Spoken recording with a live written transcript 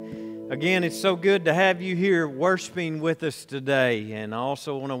Again, it's so good to have you here worshiping with us today. And I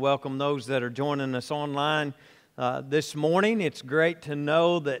also want to welcome those that are joining us online this morning. It's great to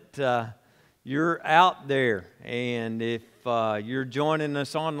know that you're out there. And if you're joining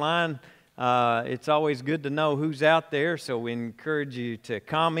us online, it's always good to know who's out there. So we encourage you to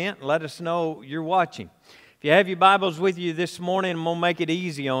comment and let us know you're watching. If you have your Bibles with you this morning, I'm going to make it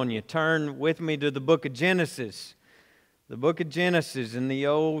easy on you. Turn with me to the book of Genesis. The book of Genesis in the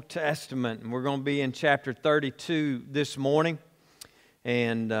Old Testament, and we're going to be in chapter 32 this morning.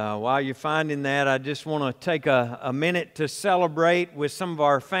 And while you're finding that, I just want to take a minute to celebrate with some of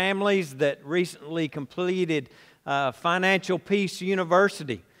our families that recently completed Financial Peace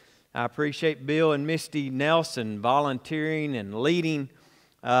University. I appreciate Bill and Misty Nelson volunteering and leading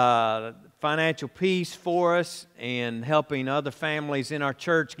Financial Peace for us and helping other families in our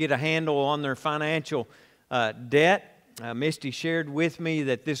church get a handle on their financial debt. Misty shared with me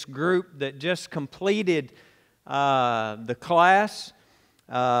that this group that just completed the class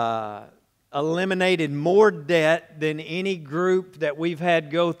eliminated more debt than any group that we've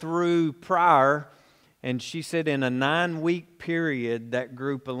had go through prior. And she said in a 9-week period, that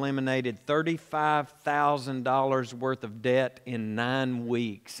group eliminated $35,000 worth of debt in 9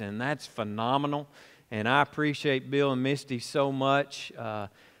 weeks. And that's phenomenal. And I appreciate Bill and Misty so much.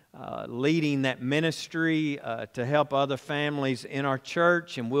 Leading that ministry to help other families in our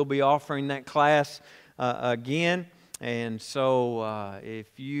church, and we'll be offering that class again. And so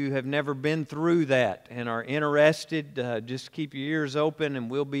if you have never been through that and are interested, just keep your ears open, and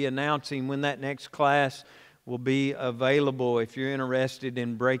we'll be announcing when that next class will be available if you're interested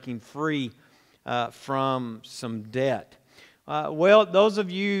in breaking free from some debt. Well, those of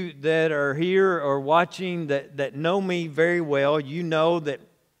you that are here or watching that know me very well, you know that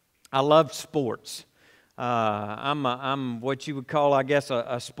I love sports. I'm what you would call, I guess,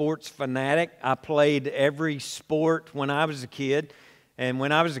 a sports fanatic. I played every sport when I was a kid. And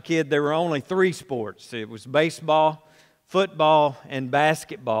when I was a kid, there were only 3 sports. It was baseball, football, and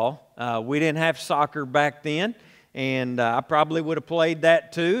basketball. We didn't have soccer back then. And I probably would have played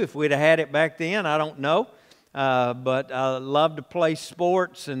that too if we'd have had it back then. I don't know. But I loved to play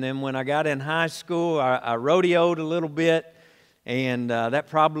sports. And then when I got in high school, I rodeoed a little bit. And that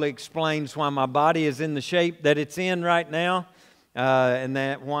probably explains why my body is in the shape that it's in right now, and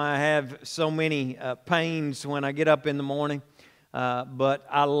that why I have so many pains when I get up in the morning. But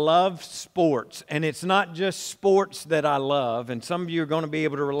I love sports, and it's not just sports that I love, and some of you are going to be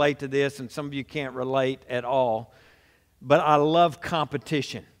able to relate to this, and some of you can't relate at all, but I love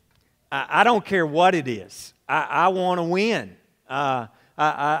competition. I don't care what it is. I want to win.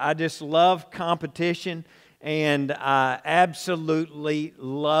 I just love competition. And I absolutely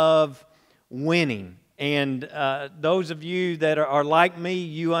love winning. And those of you that are like me,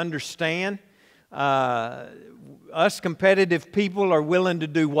 you understand. Us competitive people are willing to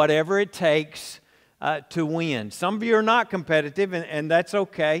do whatever it takes to win. Some of you are not competitive, and that's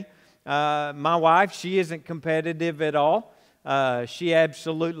okay. My wife, she isn't competitive at all. She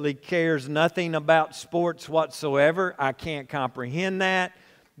absolutely cares nothing about sports whatsoever. I can't comprehend that.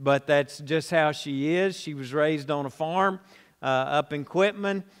 But that's just how she is. She was raised on a farm up in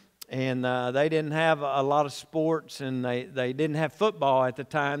Quitman, and they didn't have a lot of sports, and they didn't have football at the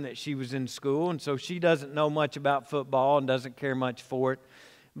time that she was in school, and so she doesn't know much about football and doesn't care much for it.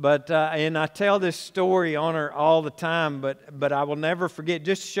 But and I tell this story on her all the time, but I will never forget.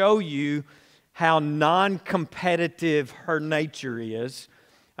 Just show you how non-competitive her nature is.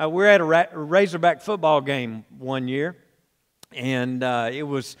 We're at a Razorback football game one year. And it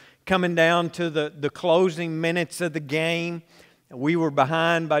was coming down to the closing minutes of the game. We were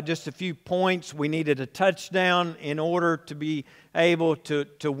behind by just a few points. We needed a touchdown in order to be able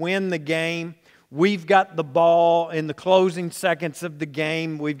to win the game. We've got the ball in the closing seconds of the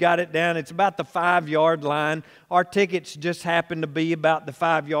game. We've got it down. It's about the 5-yard line. Our tickets just happen to be about the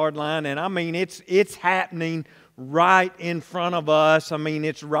 5-yard line. And I mean, it's happening right in front of us. I mean,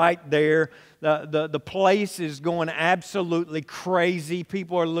 it's right there. The place is going absolutely crazy.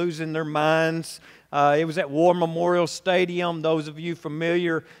 People are losing their minds. It was at War Memorial Stadium. Those of you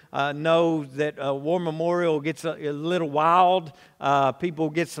familiar know that War Memorial gets a little wild. People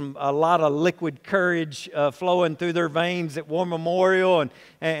get a lot of liquid courage flowing through their veins at War Memorial,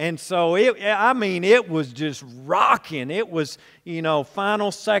 and so it was just rocking. It was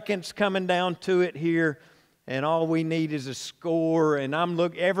final seconds coming down to it here. And all we need is a score. And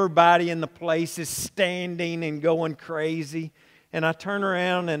everybody in the place is standing and going crazy. And I turn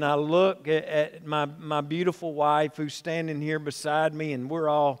around and I look at my beautiful wife who's standing here beside me, and we're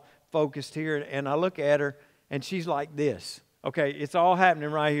all focused here. And I look at her, and she's like this. Okay, it's all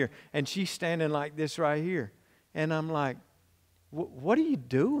happening right here. And she's standing like this right here. And I'm like, what are you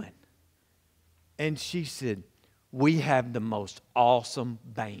doing? And she said, we have the most awesome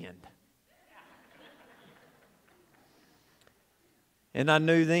band. And I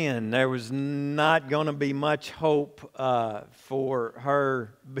knew then there was not going to be much hope for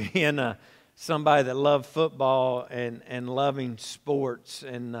her being somebody that loved football and loving sports.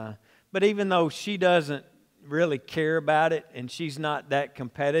 But even though she doesn't really care about it and she's not that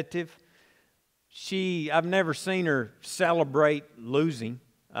competitive, I've never seen her celebrate losing.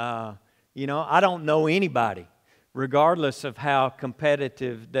 I don't know anybody, regardless of how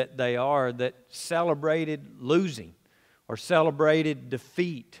competitive that they are, that celebrated losing or celebrated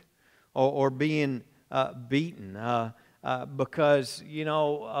defeat or being beaten. Because,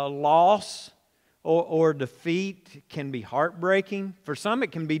 a loss or defeat can be heartbreaking. For some,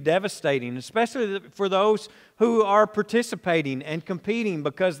 it can be devastating, especially for those who are participating and competing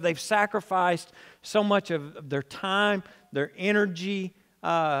because they've sacrificed so much of their time, their energy,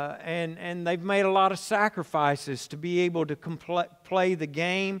 and they've made a lot of sacrifices to be able to play the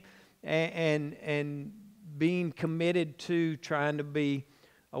game and being committed to trying to be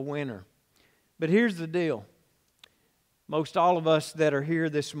a winner. But here's the deal. Most all of us that are here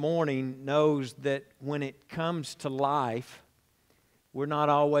this morning knows that when it comes to life, we're not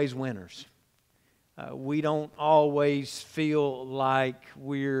always winners. We don't always feel like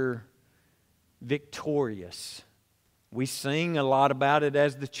we're victorious. We sing a lot about it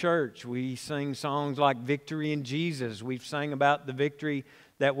as the church. We sing songs like Victory in Jesus. We've sang about the victory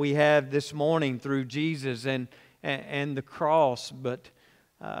that we have this morning through Jesus and the cross. But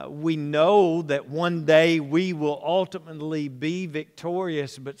we know that one day we will ultimately be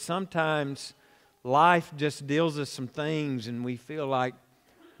victorious. But sometimes life just deals us some things and we feel like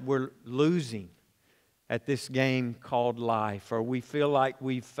we're losing at this game called life. Or we feel like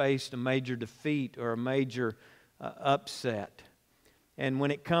we've faced a major defeat or a major upset. And when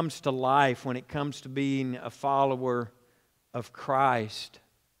it comes to life, when it comes to being a follower of Christ,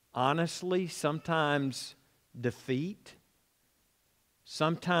 honestly, sometimes defeat,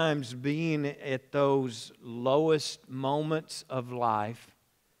 sometimes being at those lowest moments of life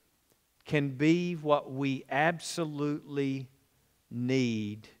can be what we absolutely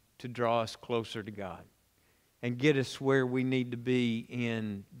need to draw us closer to God and get us where we need to be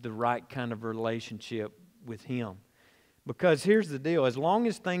in the right kind of relationship with Him. Because here's the deal, as long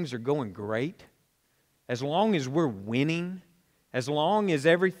as things are going great, as long as we're winning, as long as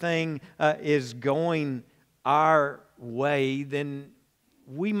everything is going our way, then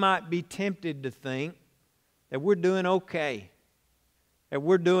we might be tempted to think that we're doing okay, that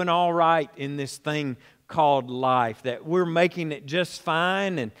we're doing all right in this thing called life, that we're making it just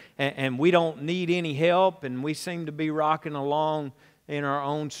fine and we don't need any help and we seem to be rocking along in our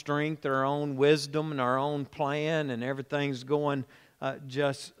own strength, our own wisdom, and our own plan, and everything's going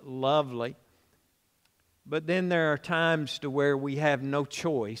just lovely. But then there are times to where we have no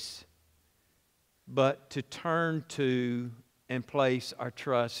choice but to turn to and place our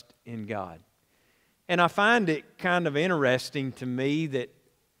trust in God. And I find it kind of interesting to me that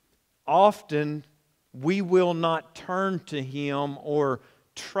often we will not turn to Him or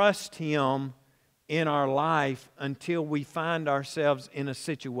trust Him in our life until we find ourselves in a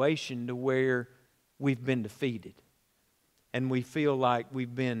situation to where we've been defeated and we feel like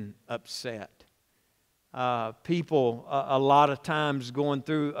we've been upset. People a lot of times going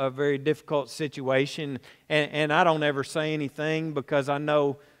through a very difficult situation, and I don't ever say anything because I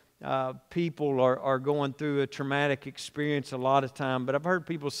know people are going through a traumatic experience a lot of time, but I've heard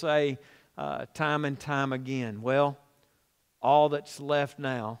people say time and time again, well, all that's left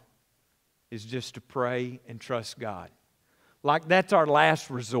now is just to pray and trust God. Like that's our last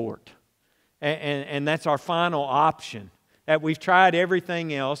resort. And that's our final option. That we've tried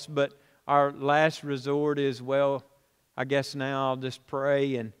everything else, but our last resort is, well, I guess now I'll just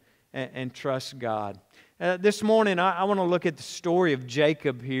pray and trust God. This morning, I want to look at the story of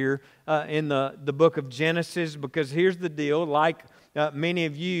Jacob here in the book of Genesis, because here's the deal. Like many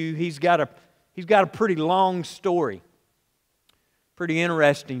of you, he's got a pretty long story. Pretty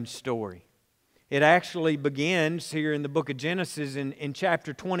interesting story. It actually begins here in the book of Genesis in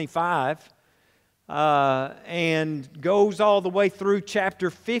chapter 25 and goes all the way through chapter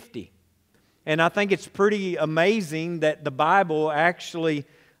 50. And I think it's pretty amazing that the Bible actually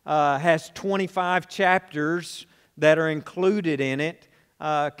has 25 chapters that are included in it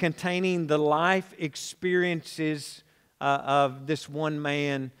containing the life experiences of this one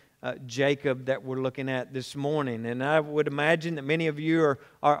man, Jacob that we're looking at this morning. And I would imagine that many of you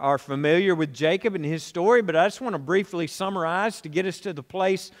are familiar with Jacob and his story, but I just want to briefly summarize to get us to the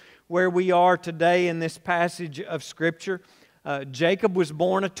place where we are today in this passage of Scripture. Jacob was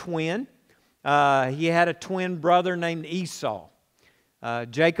born a twin. He had a twin brother named Esau.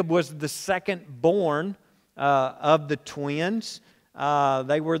 Jacob was the second born of the twins.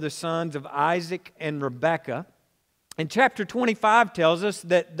 They were the sons of Isaac and Rebekah. And chapter 25 tells us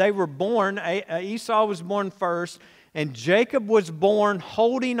that they were born, Esau was born first, and Jacob was born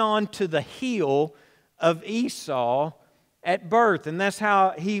holding on to the heel of Esau at birth. And that's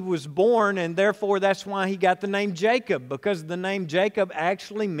how he was born, and therefore that's why he got the name Jacob, because the name Jacob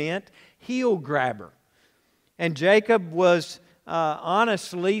actually meant heel grabber. And Jacob was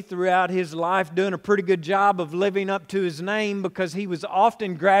honestly throughout his life doing a pretty good job of living up to his name, because he was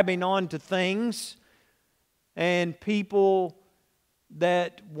often grabbing on to things and people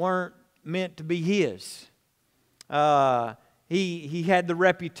that weren't meant to be his. He had the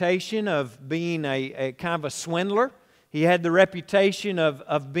reputation of being a kind of a swindler. He had the reputation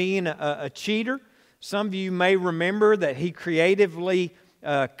of being a cheater. Some of you may remember that he creatively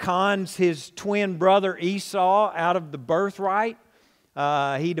cons his twin brother Esau out of the birthright.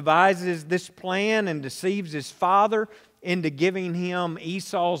 He devises this plan and deceives his father into giving him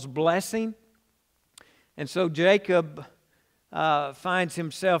Esau's blessing. And so Jacob finds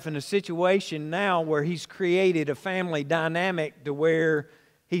himself in a situation now where he's created a family dynamic to where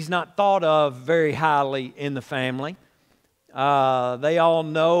he's not thought of very highly in the family. They all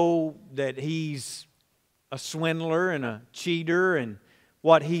know that he's a swindler and a cheater and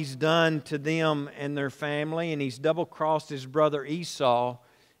what he's done to them and their family, and he's double-crossed his brother Esau,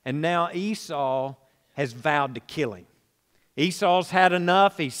 and now Esau has vowed to kill him. Esau's had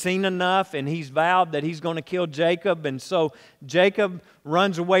enough, he's seen enough, and he's vowed that he's going to kill Jacob. And so Jacob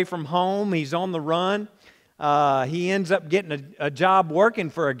runs away from home. He's on the run. He ends up getting a job working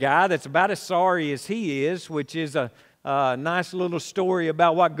for a guy that's about as sorry as he is, which is a nice little story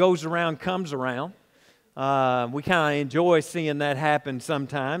about what goes around comes around. We kind of enjoy seeing that happen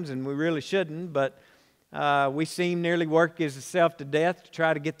sometimes, and we really shouldn't, but we see him nearly work himself to death to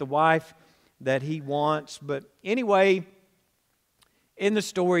try to get the wife that he wants. But anyway, in the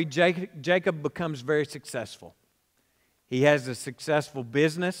story, Jacob becomes very successful. He has a successful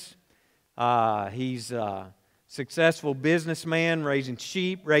business. He's a successful businessman, raising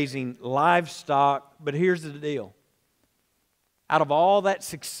sheep, raising livestock. But here's the deal. Out of all that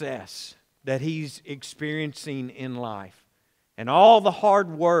success that he's experiencing in life, and all the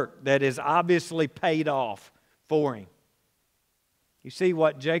hard work that is obviously paid off for him, you see,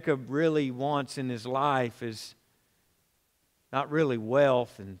 what Jacob really wants in his life is not really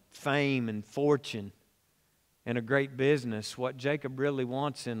wealth and fame and fortune and a great business. What Jacob really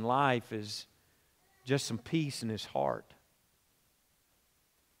wants in life is just some peace in his heart.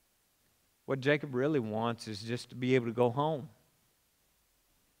 What Jacob really wants is just to be able to go home.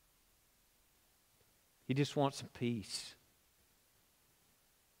 He just wants some peace.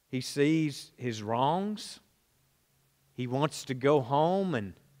 He sees his wrongs. He wants to go home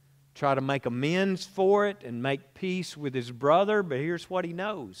and try to make amends for it and make peace with his brother. But here's what he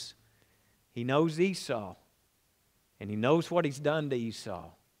knows. He knows Esau. And he knows what he's done to Esau.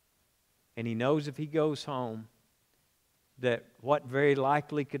 And he knows if he goes home that what very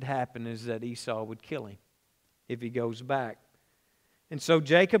likely could happen is that Esau would kill him if he goes back. And so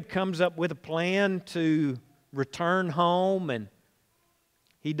Jacob comes up with a plan to return home, and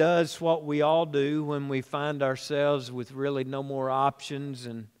he does what we all do when we find ourselves with really no more options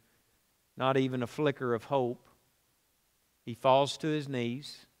and not even a flicker of hope. He falls to his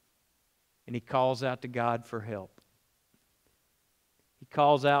knees and he calls out to God for help. He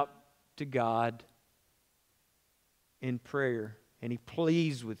calls out to God in prayer, and he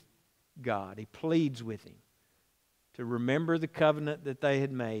pleads with God. He pleads with him to remember the covenant that they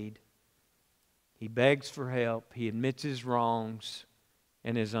had made. He begs for help. He admits his wrongs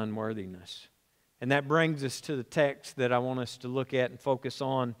and his unworthiness. And that brings us to the text that I want us to look at and focus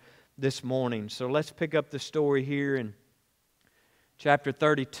on this morning. So let's pick up the story here in chapter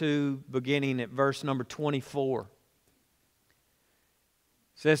 32, beginning at verse number 24. It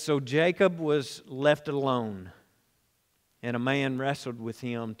says, "So Jacob was left alone, and a man wrestled with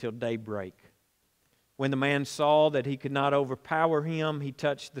him till daybreak. When the man saw that he could not overpower him, he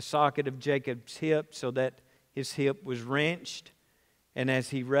touched the socket of Jacob's hip so that his hip was wrenched. And as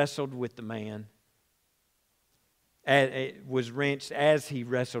he wrestled with the man, it was wrenched as he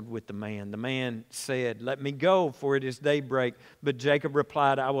wrestled with the man said, 'Let me go, for it is daybreak.' But Jacob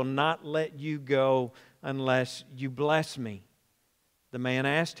replied, 'I will not let you go unless you bless me.' The man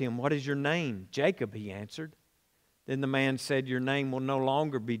asked him, "What is your name?" "Jacob," he answered. Then the man said, "Your name will no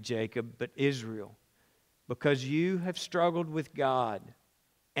longer be Jacob, but Israel, because you have struggled with God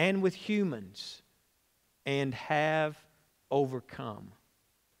and with humans and have overcome."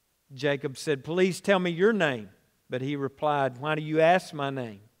 Jacob said, "Please tell me your name." But he replied, "Why do you ask my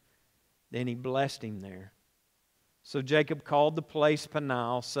name?" Then he blessed him there. So Jacob called the place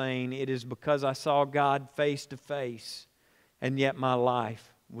Peniel, saying, "It is because I saw God face to face, and yet my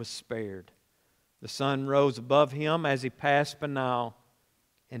life was spared." The sun rose above him as he passed Peniel,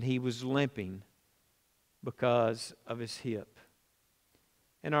 and he was limping because of his hip.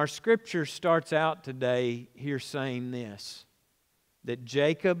 And our scripture starts out today here saying this, that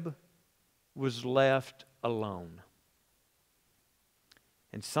Jacob was left alone.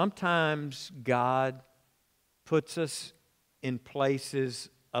 And sometimes God puts us in places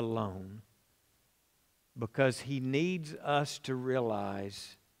alone because He needs us to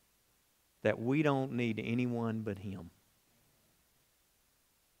realize that we don't need anyone but Him.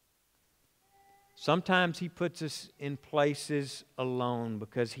 Sometimes He puts us in places alone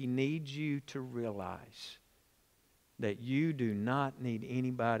because He needs you to realize that you do not need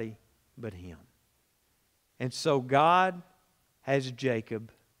anybody but Him. And so God has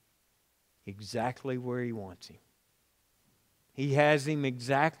Jacob exactly where He wants him. He has him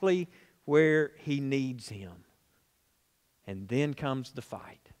exactly where He needs him. And then comes the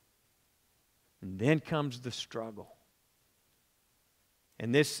fight. And then comes the struggle.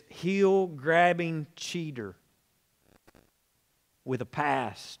 And this heel-grabbing cheater with a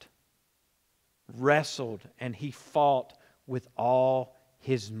past wrestled and he fought with all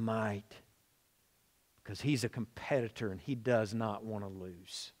his might because he's a competitor and he does not want to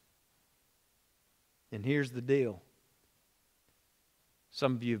lose. And here's the deal.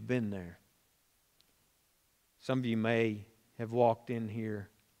 Some of you have been there. Some of you may have walked in here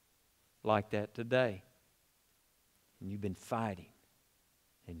like that today. And you've been fighting.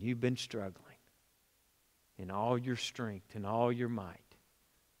 And you've been struggling. In all your strength and all your might.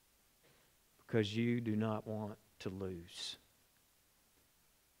 Because you do not want to lose.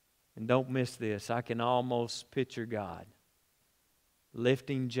 And don't miss this. I can almost picture God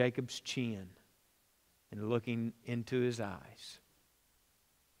lifting Jacob's chin and looking into his eyes.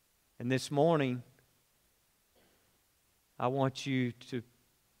 And this morning, I want you to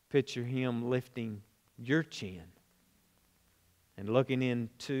picture Him lifting your chin and looking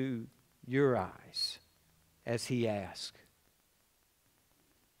into your eyes as He asks,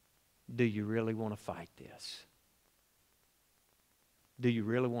 do you really want to fight this? Do you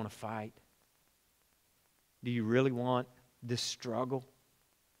really want to fight? Do you really want this struggle?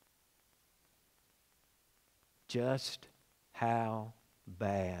 Just how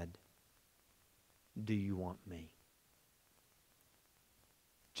bad do you want me?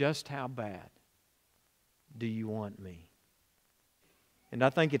 Just how bad do you want me? And I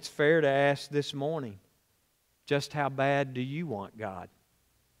think it's fair to ask this morning, just how bad do you want God?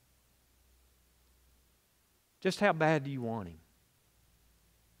 Just how bad do you want Him?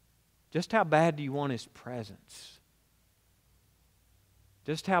 Just how bad do you want His presence?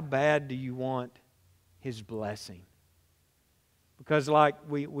 Just how bad do you want His blessing? Because like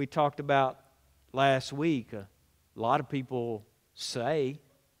we talked about last week, a lot of people say,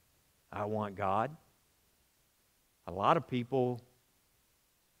 I want God. A lot of people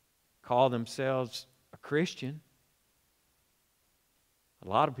call themselves a Christian. A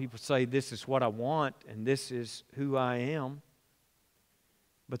lot of people say, this is what I want and this is who I am.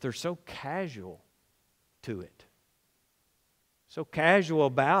 But they're so casual to it. So casual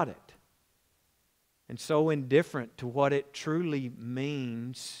about it. And so indifferent to what it truly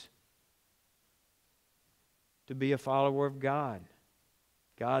means to be a follower of God.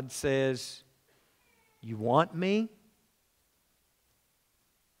 God says, you want me?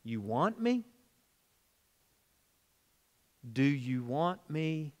 You want me? Do you want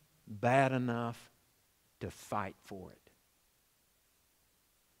me bad enough to fight for it?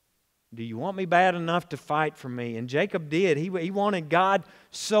 Do you want me bad enough to fight for me? And Jacob did. He wanted God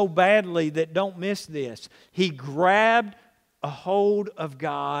so badly that, don't miss this, he grabbed a hold of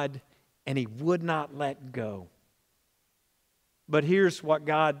God and he would not let go. But here's what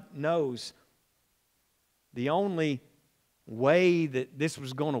God knows. The only way that this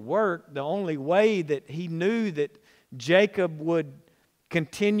was going to work, the only way that He knew that Jacob would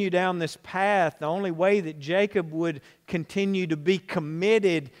continue down this path, the only way that Jacob would continue to be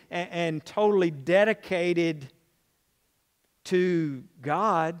committed and totally dedicated to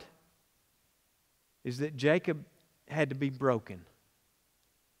God, is that Jacob had to be broken.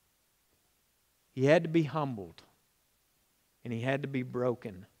 He had to be humbled. and he had to be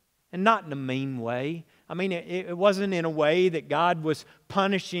broken. And not in a mean way. I mean, it wasn't in a way that God was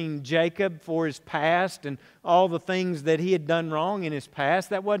punishing Jacob for his past and all the things that he had done wrong in his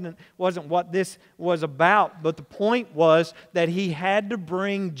past. That wasn't what this was about. But the point was that he had to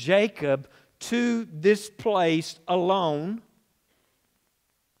bring Jacob to this place alone,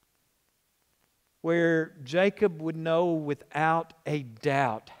 where Jacob would know without a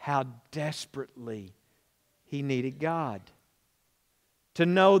doubt how desperately he needed God. To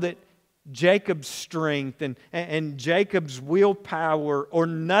know that Jacob's strength and Jacob's willpower or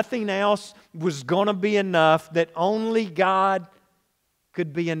nothing else was going to be enough, that only God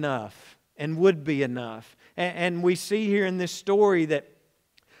could be enough and would be enough. And we see here in this story that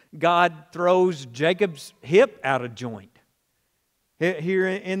God throws Jacob's hip out of joint. Here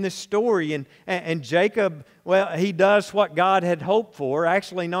in this story, and Jacob, well, he does what God had hoped for.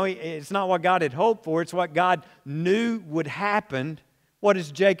 Actually, no, it's not what God had hoped for. It's what God knew would happen. What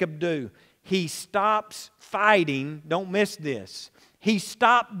does Jacob do? He stops fighting. Don't miss this. He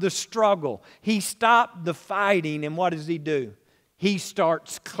stopped the struggle. He stopped the fighting, and what does he do? He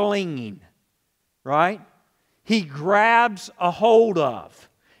starts clinging, right? He grabs a hold of.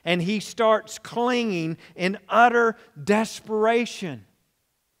 And he starts clinging in utter desperation.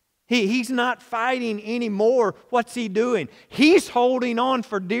 He's not fighting anymore. What's he doing? He's holding on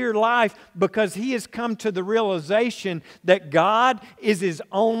for dear life because he has come to the realization that God is his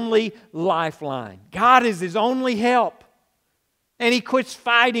only lifeline. God is his only help. And he quits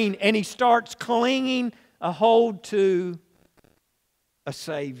fighting and he starts clinging a hold to a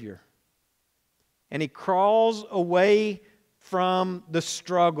Savior. And he crawls away from the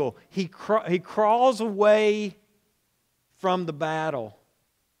struggle. He crawls away from the battle.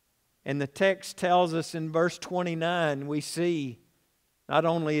 And the text tells us in verse 29, we see not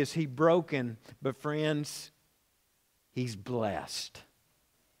only is he broken, but friends, he's blessed.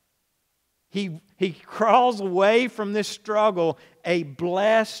 He crawls away from this struggle a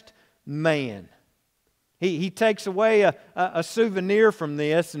blessed man. He takes away a souvenir from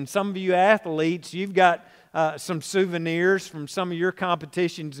this, and some of you athletes, you've got some souvenirs from some of your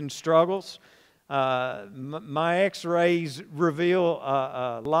competitions and struggles. My x-rays reveal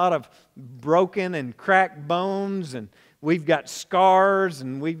a lot of broken and cracked bones, and we've got scars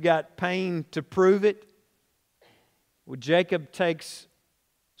and we've got pain to prove it. Well, Jacob takes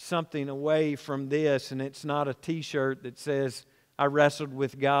something away from this, and it's not a t-shirt that says, "I wrestled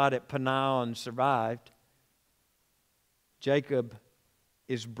with God at Peniel and survived." Jacob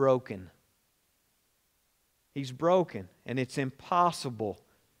is broken. He's broken, and it's impossible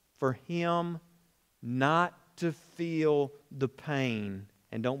for him not to feel the pain.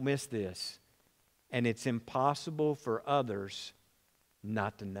 And don't miss this. And it's impossible for others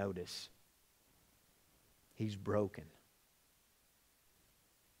not to notice. He's broken.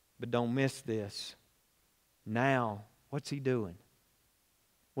 But don't miss this. Now, what's he doing?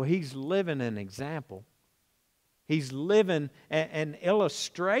 Well, he's living an example. He's living an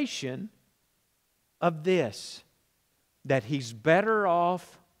illustration of this, that he's better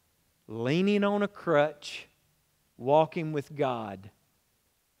off leaning on a crutch, walking with God,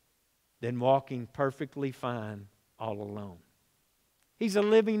 than walking perfectly fine all alone. He's a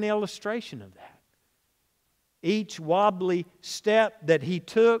living illustration of that. Each wobbly step that he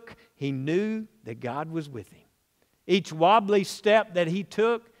took, he knew that God was with him. Each wobbly step that he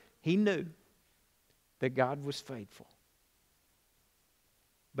took, he knew that God was faithful.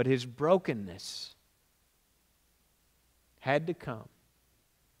 But his brokenness had to come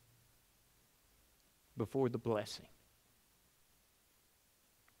before the blessing.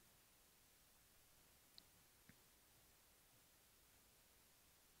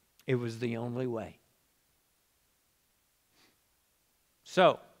 It was the only way.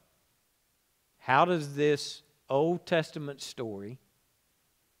 So, how does this Old Testament story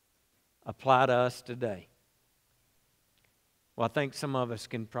apply to us today? Well, I think some of us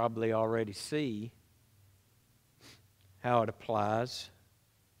can probably already see how it applies.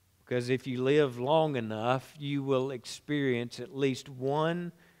 Because if you live long enough, you will experience at least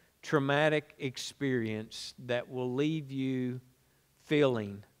one traumatic experience that will leave you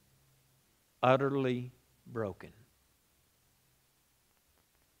feeling utterly broken.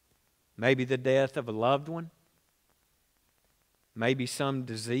 Maybe the death of a loved one. Maybe some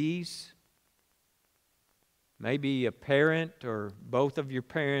disease. Maybe a parent or both of your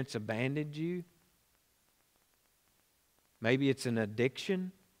parents abandoned you. Maybe it's an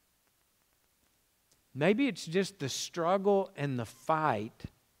addiction. Maybe it's just the struggle and the fight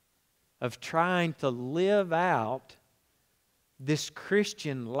of trying to live out this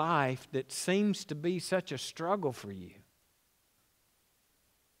Christian life that seems to be such a struggle for you.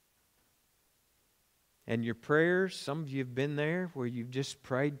 And your prayers, some of you have been there where you've just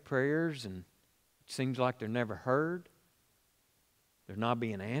prayed prayers and it seems like they're never heard. They're not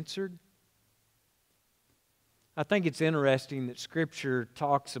being answered. I think it's interesting that Scripture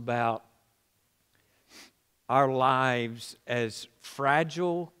talks about our lives as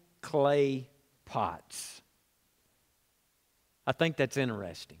fragile clay pots. I think that's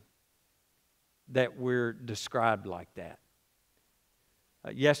interesting that we're described like that.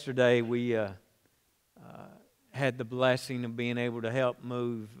 Yesterday we had the blessing of being able to help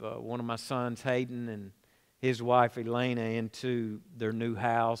move one of my sons, Hayden, and his wife, Elena, into their new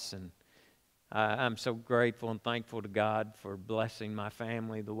house. And I'm so grateful and thankful to God for blessing my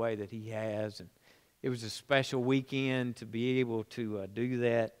family the way that He has. And it was a special weekend to be able to do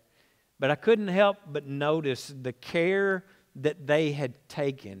that. But I couldn't help but notice the care that they had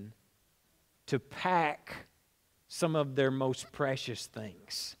taken to pack some of their most precious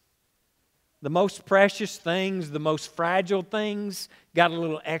things. The most precious things, the most fragile things, got a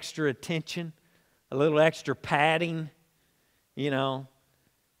little extra attention, a little extra padding, you know.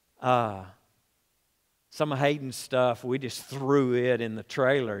 Some of Hayden's stuff, we just threw it in the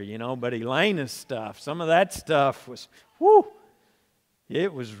trailer, you know. But Elena's stuff, some of that stuff was, whoo,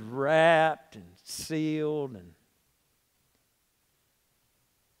 it was wrapped and sealed. And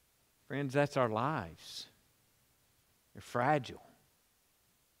friends, that's our lives. They're fragile.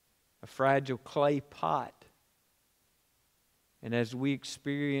 A fragile clay pot. And as we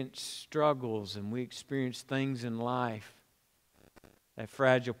experience struggles and we experience things in life, that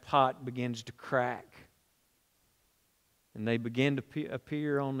fragile pot begins to crack. And they begin to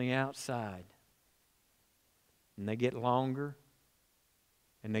appear on the outside. And they get longer.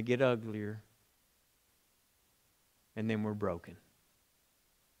 And they get uglier. And then we're broken.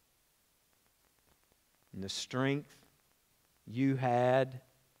 And the strength you had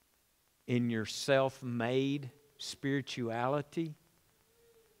in your self-made spirituality,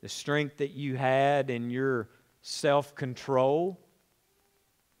 the strength that you had in your self-control,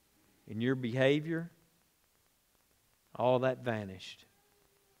 in your behavior, all that vanished.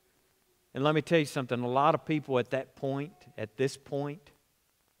 And let me tell you something, a lot of people at this point,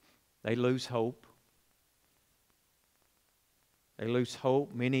 they lose hope. They lose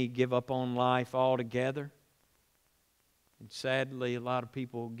hope. Many give up on life altogether. And sadly, a lot of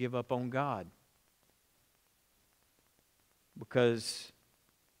people give up on God. Because,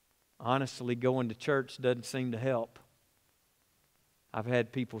 honestly, going to church doesn't seem to help. I've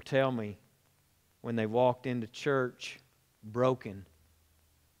had people tell me when they walked into church broken,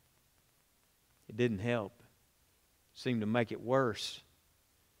 it didn't help. It seemed to make it worse.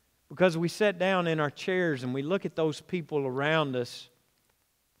 Because we sit down in our chairs and we look at those people around us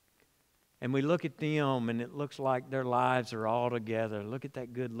and we look at them and it looks like their lives are all together. Look at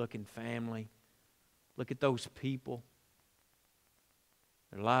that good-looking family. Look at those people.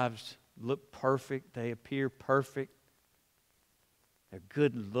 Their lives look perfect. They appear perfect. They're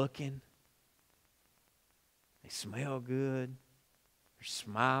good-looking. They smell good. They're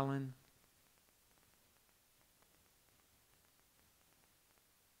smiling.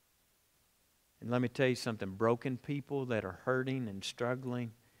 And let me tell you something, broken people that are hurting and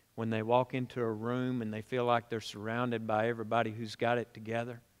struggling, when they walk into a room and they feel like they're surrounded by everybody who's got it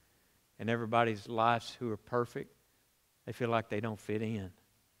together and everybody's lives who are perfect, they feel like they don't fit in.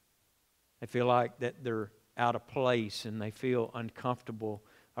 They feel like that they're out of place and they feel uncomfortable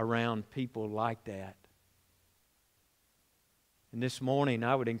around people like that. And this morning,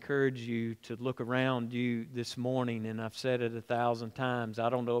 I would encourage you to look around you this morning, and I've said it 1,000 times. I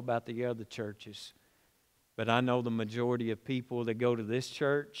don't know about the other churches, but I know the majority of people that go to this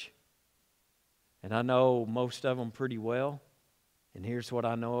church, and I know most of them pretty well, and here's what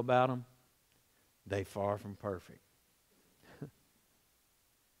I know about them. They're far from perfect.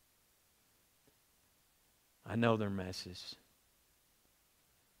 I know their messes.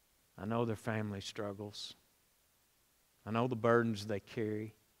 I know their family struggles. I know the burdens they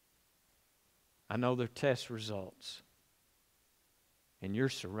carry. I know their test results. And you're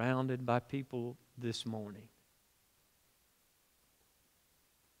surrounded by people this morning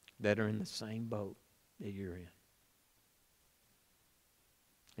that are in the same boat that you're in.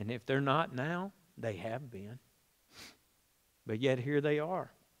 And if they're not now, they have been. But yet here they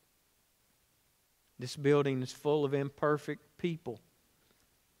are. This building is full of imperfect people.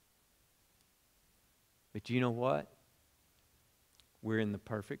 But you know what? We're in the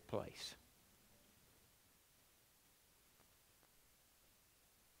perfect place.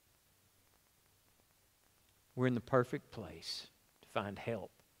 We're in the perfect place to find help,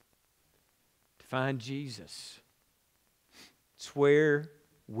 to find Jesus. It's where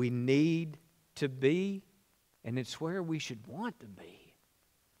we need to be, and it's where we should want to be.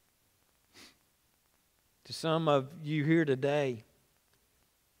 To some of you here today,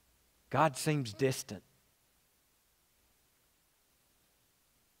 God seems distant.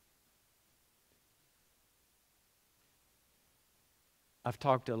 I've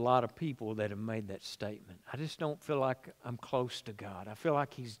talked to a lot of people that have made that statement. I just don't feel like I'm close to God. I feel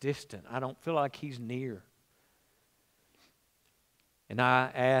like He's distant. I don't feel like He's near. And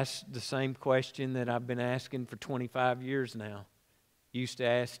I asked the same question that I've been asking for 25 years now. Used to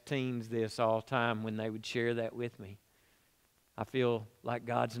ask teens this all the time when they would share that with me. I feel like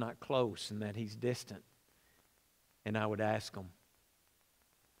God's not close and that He's distant. And I would ask them,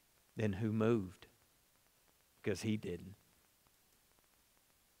 then who moved? Because He didn't.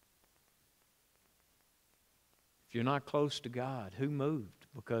 If you're not close to God, who moved?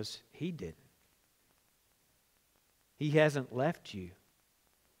 Because He didn't. He hasn't left you.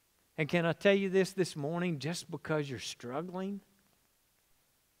 And can I tell you this morning, just because you're struggling,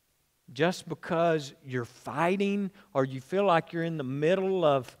 just because you're fighting or you feel like you're in the middle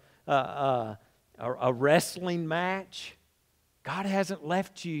of a wrestling match, God hasn't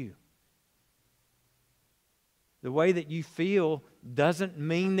left you. The way that you feel doesn't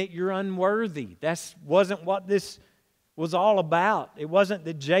mean that you're unworthy. That wasn't what this was all about. It wasn't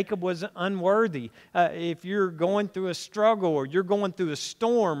that Jacob was unworthy. If you're going through a struggle or you're going through a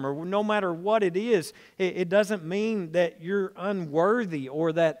storm or no matter what it is, it doesn't mean that you're unworthy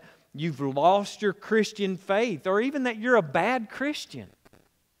or that you've lost your Christian faith or even that you're a bad Christian.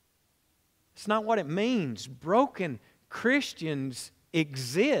 It's not what it means. Broken Christians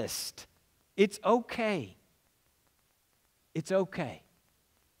exist. It's okay. It's okay.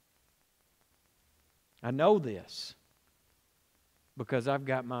 I know this because I've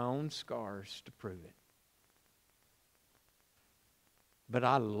got my own scars to prove it. But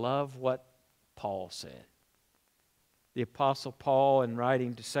I love what Paul said. The Apostle Paul, in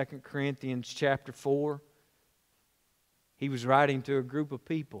writing to 2 Corinthians chapter 4, he was writing to a group of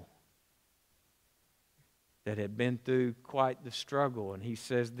people that had been through quite the struggle. And he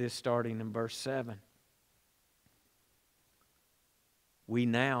says this starting in verse 7. We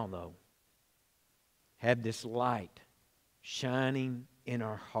now, though, have this light shining in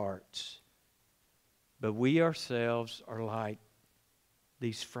our hearts. But we ourselves are like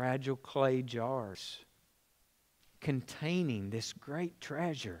these fragile clay jars containing this great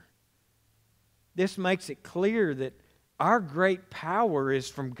treasure. This makes it clear that our great power is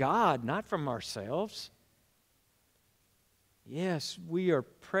from God, not from ourselves. Yes, we are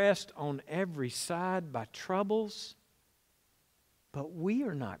pressed on every side by troubles, but we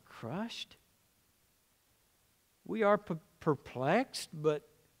are not crushed. We are perplexed, but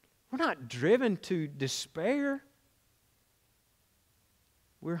we're not driven to despair.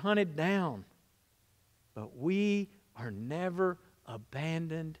 We're hunted down, but we are never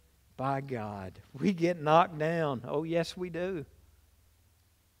abandoned by God. We get knocked down. Oh, yes, we do.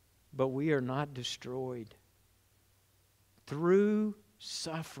 But we are not destroyed. Through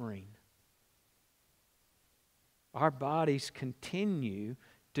suffering, our bodies continue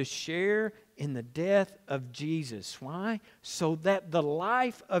to share in the death of Jesus. Why? So that the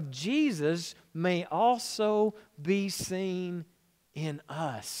life of Jesus may also be seen in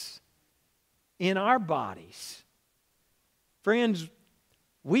us, in our bodies. Friends,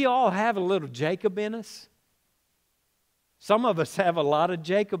 we all have a little Jacob in us. Some of us have a lot of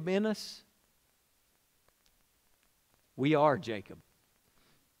Jacob in us. We are Jacob.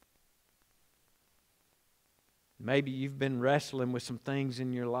 Maybe you've been wrestling with some things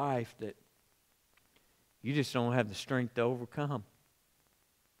in your life that you just don't have the strength to overcome.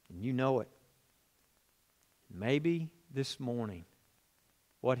 And you know it. Maybe this morning,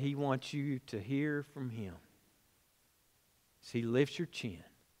 what He wants you to hear from Him is He lifts your chin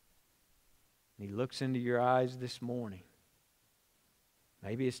and He looks into your eyes this morning.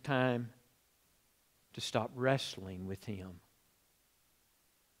 Maybe it's time to stop wrestling with Him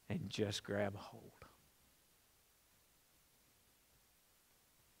and just grab hold.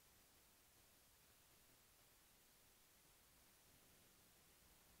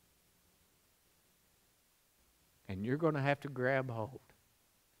 And you're going to have to grab hold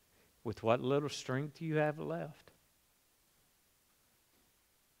with what little strength you have left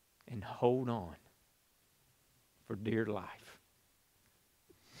and hold on for dear life.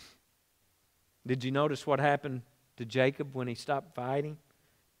 Did you notice what happened to Jacob when he stopped fighting?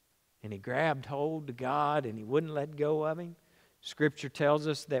 And he grabbed hold to God and he wouldn't let go of Him? Scripture tells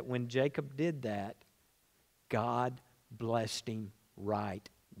us that when Jacob did that, God blessed him right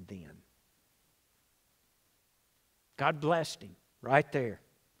then. God blessed him right there.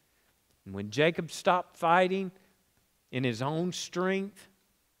 And when Jacob stopped fighting in his own strength,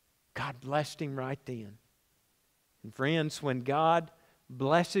 God blessed him right then. And friends, when God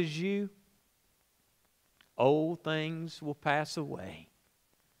blesses you, old things will pass away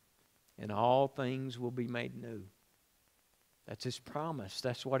and all things will be made new. That's His promise.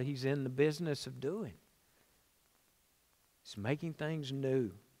 That's what He's in the business of doing. He's making things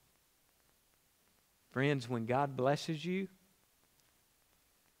new. Friends, when God blesses you,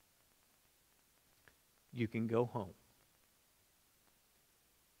 you can go home.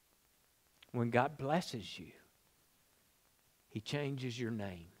 When God blesses you, He changes your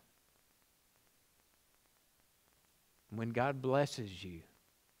name. When God blesses you,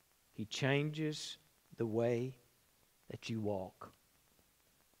 He changes the way that you walk.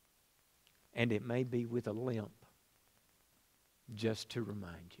 And it may be with a limp, just to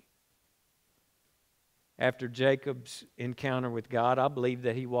remind you. After Jacob's encounter with God, I believe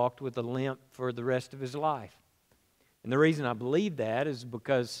that he walked with a limp for the rest of his life. And the reason I believe that is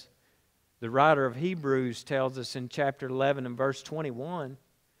because the writer of Hebrews tells us in chapter 11 and verse 21,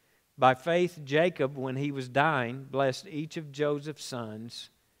 by faith Jacob, when he was dying, blessed each of Joseph's sons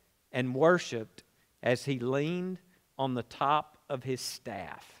and worshiped as he leaned on the top of his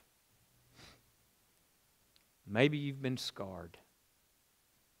staff. Maybe you've been scarred.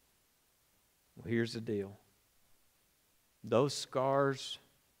 Well, here's the deal. Those scars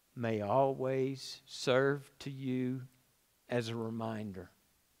may always serve to you as a reminder.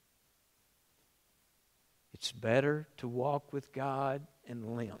 It's better to walk with God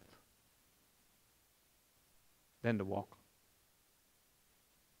and limp than to walk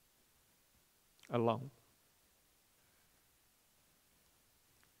alone.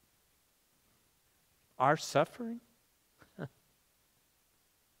 Our suffering is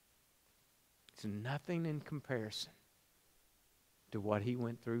nothing in comparison to what He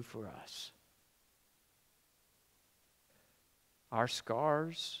went through for us. Our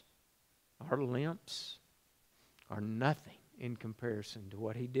scars, our limps are nothing in comparison to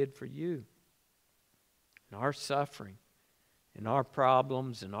what He did for you. And our suffering and our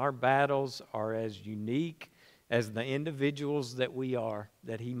problems and our battles are as unique as the individuals that we are,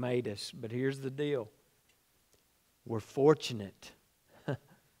 that He made us. But here's the deal. We're fortunate.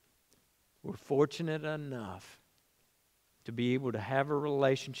 We're fortunate enough to be able to have a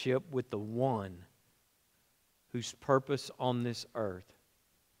relationship with the one whose purpose on this earth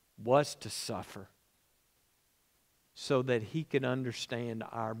was to suffer so that He could understand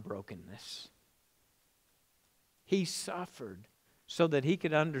our brokenness. He suffered so that He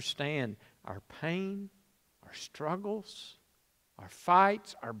could understand our pain, our struggles, our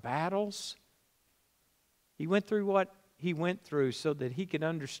fights, our battles. He went through what He went through so that He could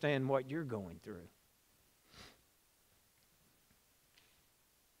understand what you're going through.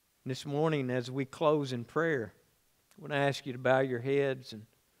 This morning, as we close in prayer, I want to ask you to bow your heads and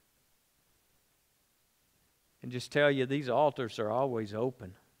just tell you these altars are always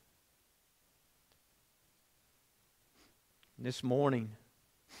open. This morning,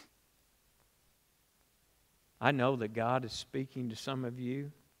 I know that God is speaking to some of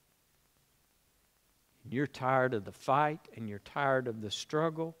you. You're tired of the fight and you're tired of the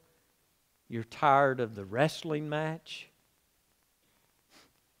struggle. You're tired of the wrestling match.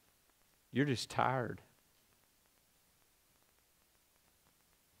 You're just tired.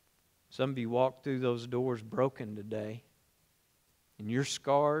 Some of you walked through those doors broken today, and you're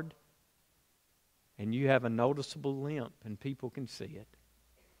scarred, and you have a noticeable limp, and people can see it.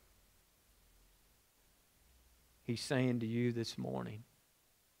 He's saying to you this morning,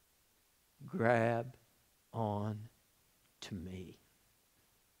 grab on to me.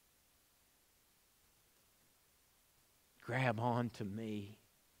 Grab on to me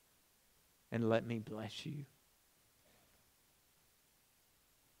and let me bless you.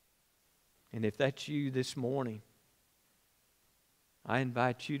 And if that's you this morning, I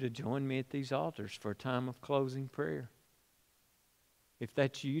invite you to join me at these altars for a time of closing prayer. If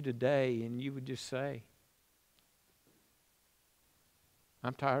that's you today and you would just say,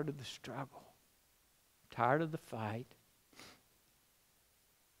 I'm tired of the struggle. I'm tired of the fight.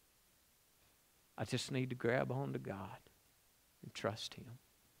 I just need to grab on to God and trust Him.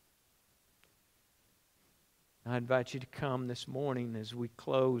 I invite you to come this morning as we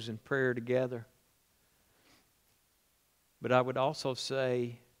close in prayer together. But I would also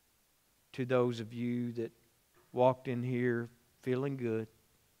say to those of you that walked in here feeling good,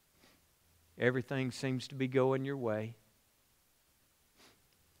 everything seems to be going your way,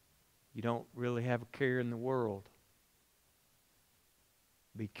 you don't really have a care in the world,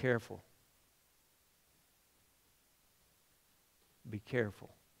 be careful. Be careful.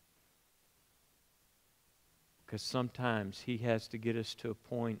 Because sometimes He has to get us to a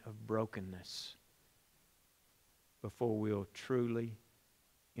point of brokenness before we'll truly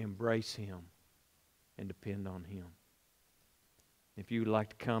embrace Him and depend on Him. If you would like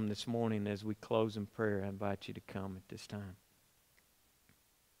to come this morning as we close in prayer, I invite you to come at this time.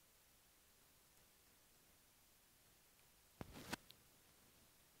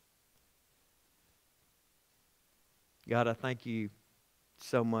 God, I thank you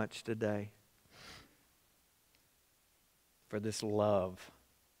so much today for this love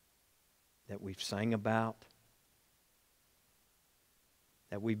that we've sang about,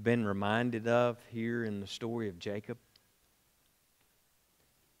 that we've been reminded of here in the story of Jacob.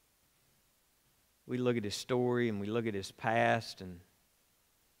 We look at his story and we look at his past, and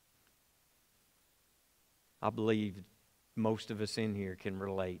I believe most of us in here can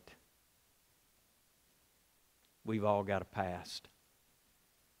relate. We've all got a past.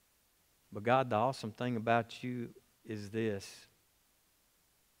 But God, the awesome thing about you is this.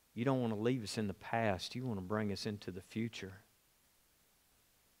 You don't want to leave us in the past. You want to bring us into the future.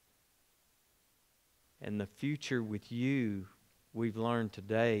 And the future with you, we've learned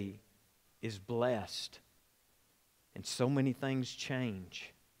today, is blessed. And so many things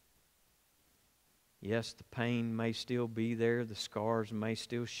change. Yes, the pain may still be there. The scars may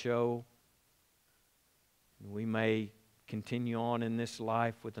still show. We may continue on in this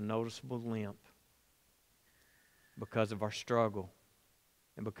life with a noticeable limp because of our struggle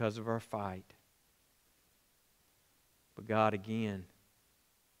and because of our fight. But God, again,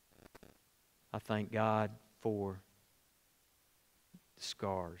 I thank God for the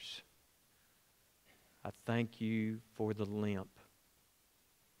scars. I thank you for the limp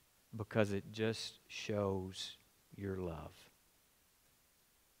because it just shows your love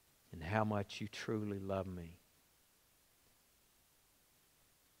and how much you truly love me.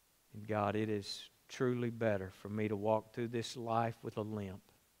 And God, it is truly better for me to walk through this life with a limp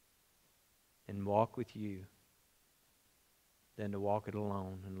and walk with you than to walk it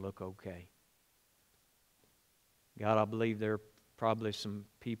alone and look okay. God, I believe there are probably some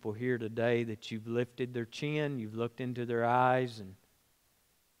people here today that you've lifted their chin, you've looked into their eyes, and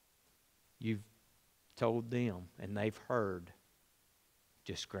you've told them, and they've heard,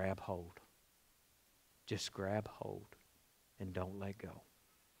 just grab hold. Just grab hold and don't let go.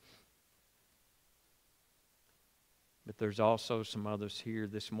 But there's also some others here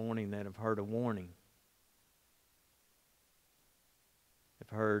this morning that have heard a warning.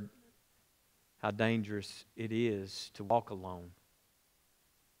 Have heard how dangerous it is to walk alone.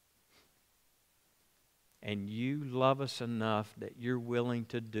 And you love us enough that you're willing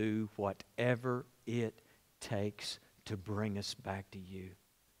to do whatever it takes to bring us back to you.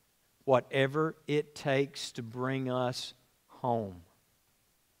 Whatever it takes to bring us home.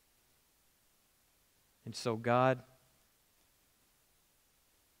 And so, God,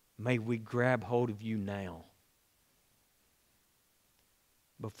 may we grab hold of you now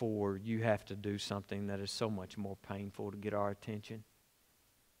before you have to do something that is so much more painful to get our attention.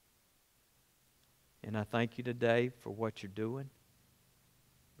 And I thank you today for what you're doing.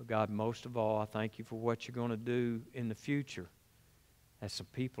 But God, most of all, I thank you for what you're going to do in the future as some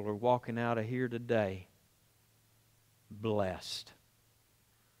people are walking out of here today blessed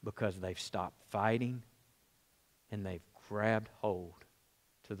because they've stopped fighting and they've grabbed hold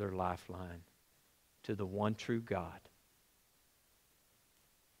to their lifeline, to the one true God.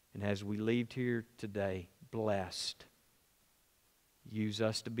 And as we leave here today, blessed, use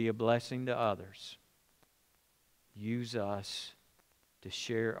us to be a blessing to others. Use us to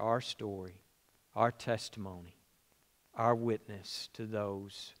share our story, our testimony, our witness to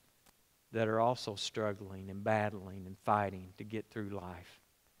those that are also struggling and battling and fighting to get through life.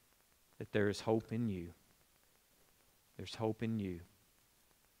 That there is hope in you. There's hope in you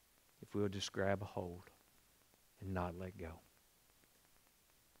if we'll just grab a hold and not let go.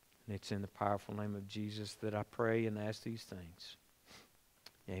 And it's in the powerful name of Jesus that I pray and ask these things.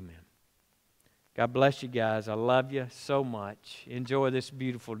 Amen. God bless you guys. I love you so much. Enjoy this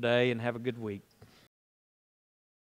beautiful day and have a good week.